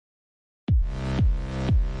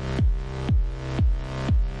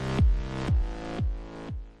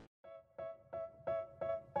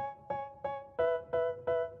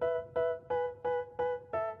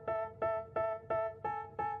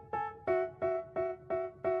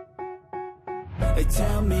They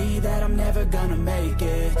tell me that I'm never gonna make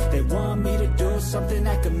it. They want me to do something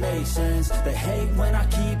that could make sense. They hate when I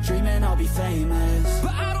keep dreaming I'll be famous,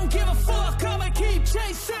 but I don't give a fuck, I'ma keep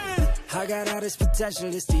chasing. I got all this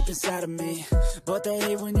potential that's deep inside of me, but they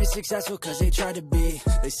hate when you're successful cause they try to be.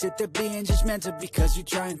 They sit there being judgmental because you're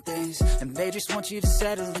trying things, and they just want you to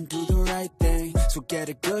settle and do the right thing. So get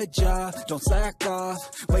a good job, don't slack off.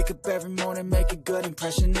 Wake up every morning, make a good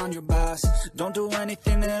impression on your boss. Don't do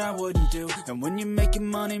anything that I wouldn't do, and when you're making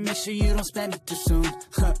money, make sure you don't spend it too soon.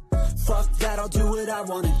 Fuck that, I'll do what I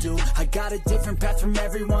wanna do. I got a different path from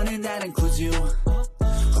everyone, and that includes you.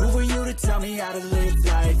 Who are you to tell me how to live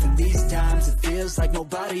life? In these times it feels like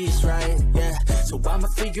nobody's right, yeah. So I'ma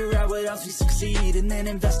figure out what else we succeed, and then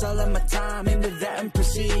invest all of my time into that and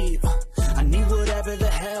proceed. I need whatever the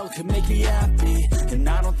hell could make me happy, and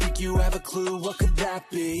I don't think you have a clue what could that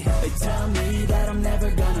be. They tell me that I'm never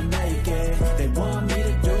gonna make it. They want me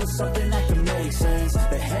to do something that can make sense.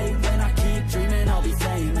 They hate when I keep dreaming I'll be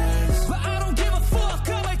famous, but I don't give a fuck,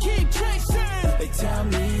 I'ma keep chasing. They tell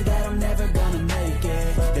me that I'm never gonna make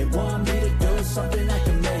it. They want me to do something that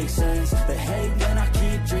can make sense. They hate when I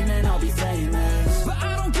keep dreaming I'll be famous, but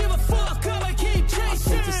I don't give a fuck, I'ma keep chasing. I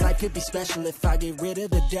think this life could be special if I get rid of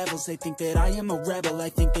the devils. They think that I am a rebel, I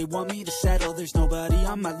think they want me to settle. There's nobody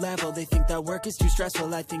on my level, they think that work is too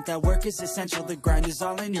stressful. I think that work is essential, the grind is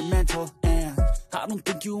all in your mental. And I don't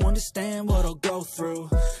think you understand what I'll go through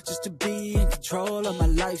just to be in control of my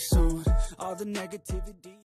life soon. All the negativity